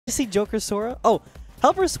You see Joker Sora? Oh,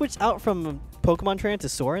 HelpR switched out from Pokemon Trainer to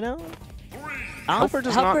Sora now? HelpR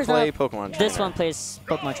does not play Pokemon Trainer. This one plays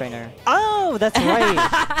Pokemon Trainer. Oh, that's right.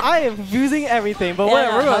 I am confusing everything, but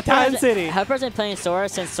whatever. We're going to Time City. HelpR's been playing Sora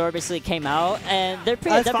since Sora basically came out, and they're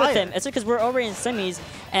pretty adept with him. It's because we're already in semis,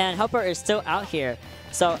 and HelpR is still out here.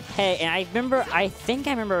 So, hey, and I think I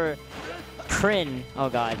remember Chrin. Oh,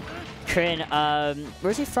 God. Chrin,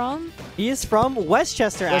 where's he from? He is from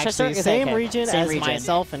Westchester, actually. Same region as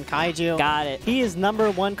myself and Kaiju. Got it. He is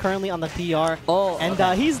 #1 currently on the PR. Oh,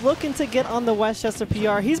 and he's looking to get on the Westchester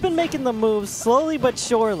PR. He's been making the moves slowly but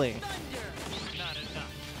surely.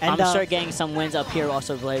 And I'm sure getting some wins up here will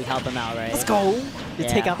also really help him out, right? Let's go. To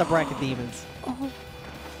take out the Bracket Demons. Oh.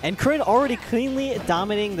 And Chrin already cleanly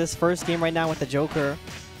dominating this first game right now with the Joker.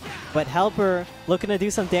 But HelpR looking to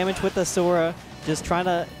do some damage with the Sora. Just trying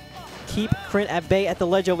to keep Chrin at bay at the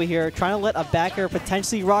ledge over here. Trying to let a backer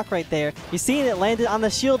potentially rock right there. You're seeing it landed on the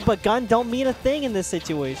shield, but gun don't mean a thing in this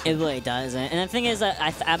situation. It really doesn't. And the thing is that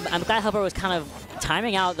I'm glad HelpR was kind of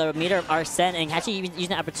timing out the meter of Arsene and actually using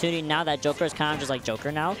the opportunity now that Joker is kind of just like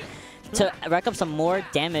Joker now to rack up some more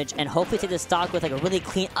damage and hopefully take the stock with like a really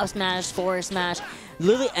clean up smash, forward smash.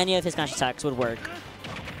 Literally any of his smash attacks would work.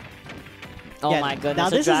 Oh my goodness, now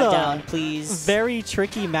this drag is a down, please. Very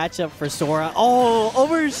tricky matchup for Sora. Oh,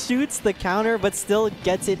 overshoots the counter, but still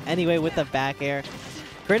gets it anyway with the back air.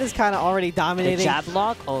 Chrin is kind of already dominating. The jab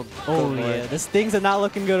lock? Oh yeah, things are not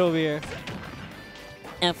looking good over here.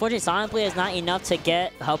 And unfortunately, Sonic Blade is not enough to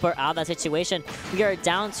get HelpR out of that situation. We are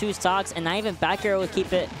down 2 stocks, and not even back air will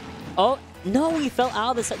keep it. Oh, no, we fell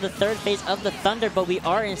out of the third phase of the Thunder, but we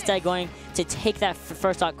are instead going to take that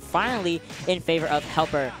first stock finally in favor of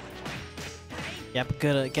HelpR. Yep,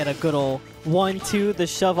 get a good old 1-2, the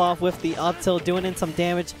shove off with the up tilt, doing in some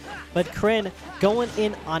damage. But Chrin going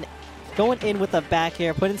in with the back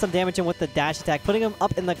air, putting some damage in with the dash attack, putting him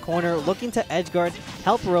up in the corner, looking to edge guard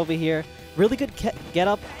HelpR over here. Really good get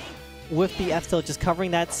up with the F tilt, just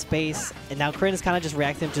covering that space. And now Chrin is kind of just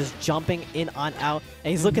reacting, just jumping in on out.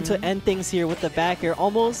 And he's looking to end things here with the back air.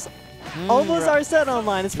 Almost Arsene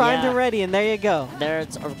online. It's primed and ready, and there you go.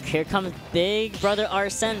 Here comes big brother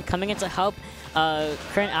Arsene coming in to help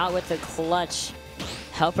Chrin out with the clutch.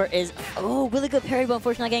 HelpR is really good parry, but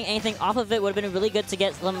unfortunately not getting anything off of it. Would have been really good to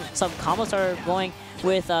get some combo starter going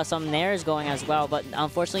with some nairs going as well, but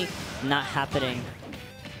unfortunately not happening.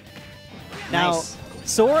 Now,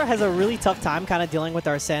 Sora has a really tough time kind of dealing with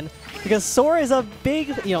Arsene because Sora is a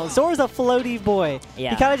big, Sora's a floaty boy. Yeah.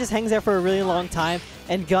 He kind of just hangs there for a really long time,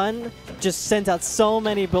 and Gun just sends out so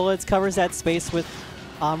many bullets, covers that space with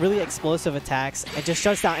really explosive attacks, and just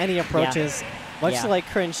shuts down any approaches. Much like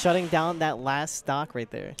Chrin shutting down that last stock right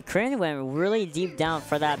there. Chrin went really deep down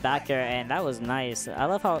for that back air, and that was nice. I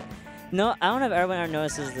love how... No, I don't know if everyone ever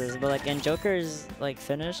notices this, but like in Joker's like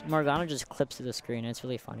finish, Morgana just clips to the screen. It's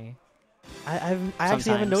really funny. I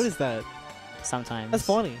actually haven't noticed that. Sometimes. That's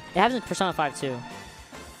funny. It happens in Persona 5 too.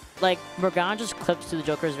 Like Morgana just clips to the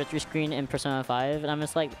Joker's victory screen in Persona 5, and I'm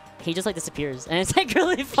just like, he just like disappears, and it's like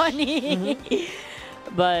really funny.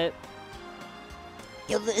 But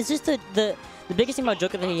it's just the biggest thing about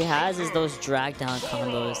Joker that he has is those drag down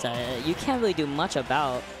combos that you can't really do much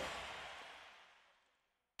about.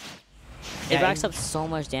 It racks up so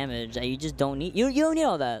much damage that you just don't need. You don't need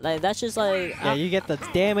all that. Like that's just like you get the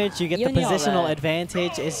damage, you get the positional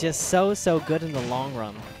advantage. It's just so good in the long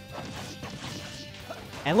run.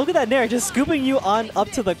 And look at that Nair, just scooping you on up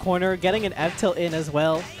to the corner, getting an F tilt in as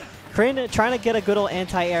well. Chrin trying to get a good old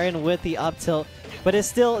anti-air in with the up tilt, but is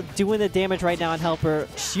still doing the damage right now on HelpR,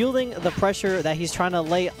 shielding the pressure that he's trying to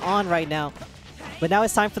lay on right now. But now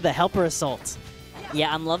it's time for the HelpR assault.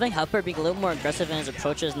 Yeah, I'm loving HelpR being a little more aggressive in his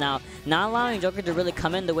approaches now, not allowing Joker to really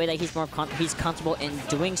come in the way that he's comfortable in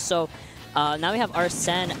doing so. Now we have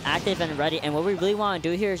Arsene active and ready, and what we really want to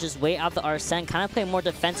do here is just wait out the Arsene, kind of play a more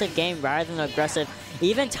defensive game rather than aggressive,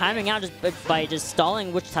 even timing out just by just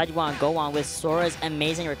stalling which side you want to go on with Sora's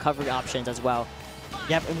amazing recovery options as well.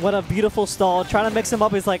 Yep, and what a beautiful stall. Trying to mix him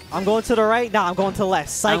up. He's like, I'm going to the right, now I'm going to the left.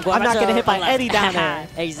 Psych, I'm not getting hit by Eddie down there.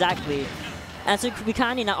 Exactly. And so we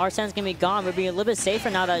kind of need now Arsene's going to be gone. We're being a little bit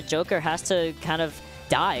safer now that Joker has to kind of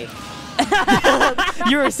die.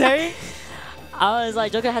 You were saying? I was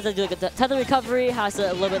like, Joker has to do like a tether recovery, has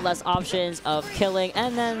a little bit less options of killing,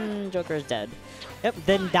 and then Joker's dead. Yep,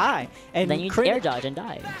 then die. And then you air dodge and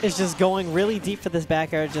die. It's just going really deep for this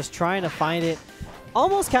back air, just trying to find it.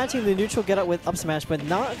 Almost catching the neutral get up with up smash, but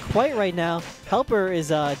not quite right now. HelpR is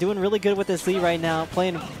doing really good with this lead right now,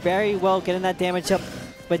 playing very well, getting that damage up.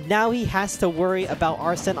 But now he has to worry about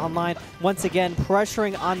Arsene online. Once again,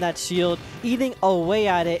 pressuring on that shield, eating away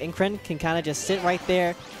at it, and Chrin can kind of just sit right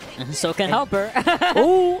there So can HelpR.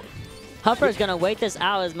 Ooh! HelpR is going to wait this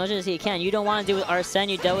out as much as he can. You don't want to do with Arsene.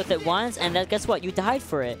 You dealt with it once, and then guess what? You died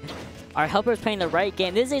for it. Our HelpR is playing the right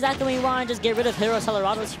game. This is exactly what you want. Just get rid of Hero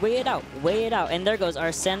Colorado's. Wait it out. Wait it out. And there goes.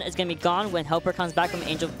 Arsene is going to be gone when HelpR comes back from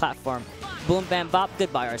Angel platform. Boom, bam, bop.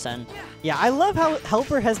 Goodbye, Arsene. Yeah, I love how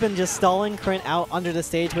HelpR has been just stalling Chrin out under the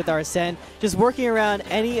stage with Arsene, just working around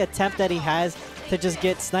any attempt that he has to just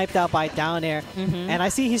get sniped out by down air. And I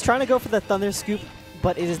see he's trying to go for the Thunder Scoop,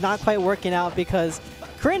 but it is not quite working out because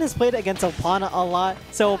Chrin has played against Opana a lot.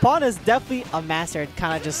 So Opana is definitely a master at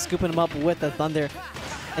kind of just scooping him up with the Thunder.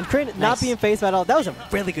 And Chrin not being phased by it all. That was a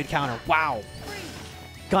really good counter. Wow.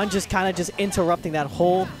 Gun just kind of just interrupting that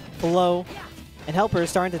whole flow. And HelpR is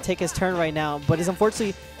starting to take his turn right now, but is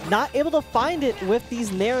unfortunately not able to find it with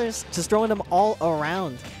these Nairs just throwing them all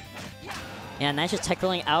around. Yeah, nice just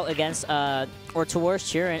tackling out against, or towards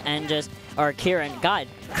Chrin and just, or Kieran. God,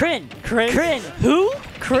 Chrin! Who?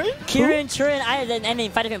 Chrin? Kieran, Chrin. I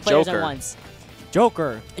didn't fight different players at once.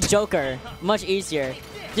 Joker. Much easier.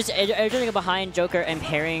 Just air dodging behind Joker and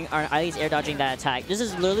parrying, or at least air dodging that attack. This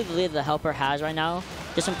is literally the lead the HelpR has right now.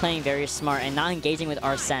 Just from playing very smart and not engaging with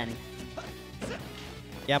Arsene.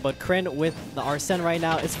 Yeah, but Chrin with the Arsene right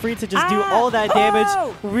now is free to just do all that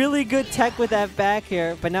damage. Really good tech with that back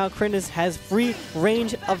here, but now Chrin has free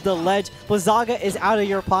range of the ledge. Xenosaga is out of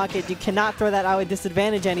your pocket. You cannot throw that out at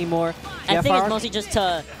disadvantage anymore. I think it's mostly just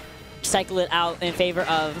to cycle it out in favor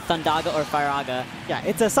of Thundaga or Firaga. Yeah,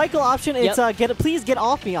 it's a cycle option. It's a please get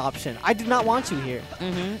off me option. I do not want you here.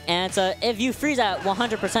 And it's if you freeze at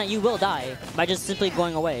 100%, you will die by just simply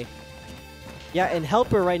going away. Yeah, and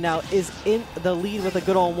HelpR right now is in the lead with a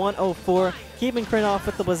good old 104. Keeping Chrin off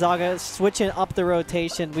with the Xenosaga, switching up the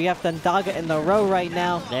rotation. We have Thundaga in the row right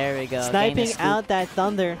now. There we go. Sniping out that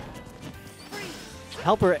Thunder.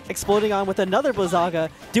 HelpR exploding on with another Xenosaga,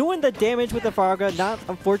 doing the damage with the Firaga, not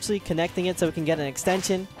unfortunately connecting it so we can get an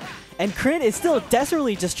extension. And Chrin is still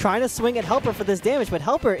desperately just trying to swing at HelpR for this damage, but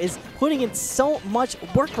HelpR is putting in so much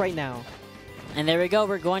work right now. And there we go.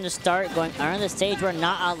 We're going to start going around the stage. We're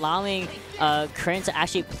not allowing Chrin to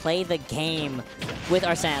actually play the game with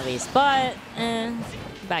Arsene at least. But,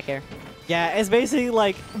 back air. Yeah, it's basically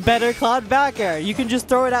like better Cloud back air. You can just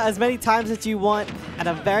throw it out as many times as you want at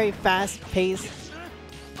a very fast pace.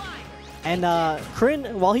 And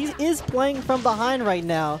Chrin, while he is playing from behind right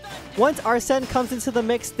now, once Arsene comes into the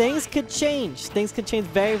mix, things could change. Things could change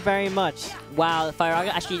very, very much. Wow, the Firaga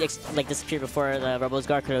actually disappeared before the Rebel's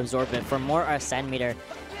Guard could absorb it for more Arsene meter.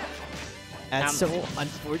 That's so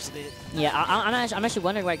unfortunate. Yeah, I'm actually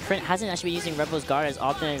wondering why Chrin hasn't actually been using Rebel's Guard as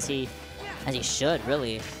often as he should,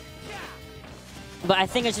 really. But I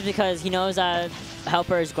think it's just because he knows that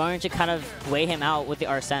HelpR is going to kind of weigh him out with the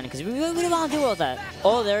Arsene, because we don't want to deal with that.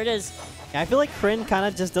 Oh, there it is. Yeah, I feel like Chrin kind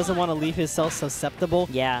of just doesn't want to leave himself susceptible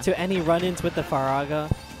to any run-ins with the Firaga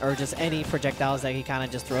or just any projectiles that he kind of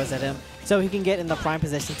just throws at him, so he can get in the prime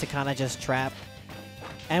position to kind of just trap.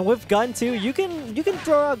 And with gun too, you can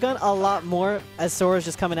throw a gun a lot more as Sora's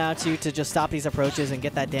just coming at you to just stop these approaches and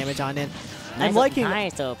get that damage on in. I'm liking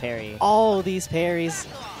nice little parry. All these parries,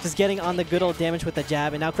 just getting on the good old damage with the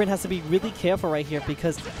jab. And now Chrin has to be really careful right here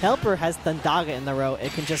because HelpR has Thundaga in the row.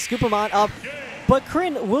 It can just scoop him on up, but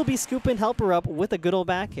Chrin will be scooping HelpR up with a good old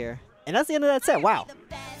back here. And that's the end of that set. Wow.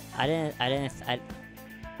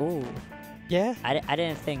 Ooh. Yeah. I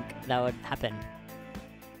didn't think that would happen.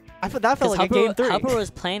 That felt like a game 3. HelpR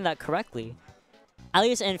was playing that correctly. At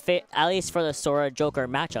least for the Sora Joker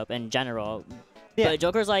matchup in general. Yeah. But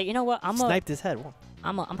Joker's like, you know what? Sniped his head.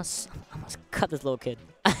 I'm gonna cut this little kid.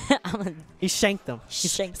 He shanked him.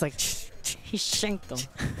 He's like, he shanked him.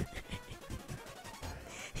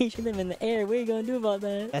 He should have been in the air. What are you gonna do about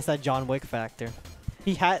that? That's that John Wick factor.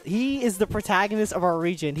 He is the protagonist of our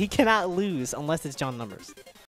region. He cannot lose unless it's John Numbers.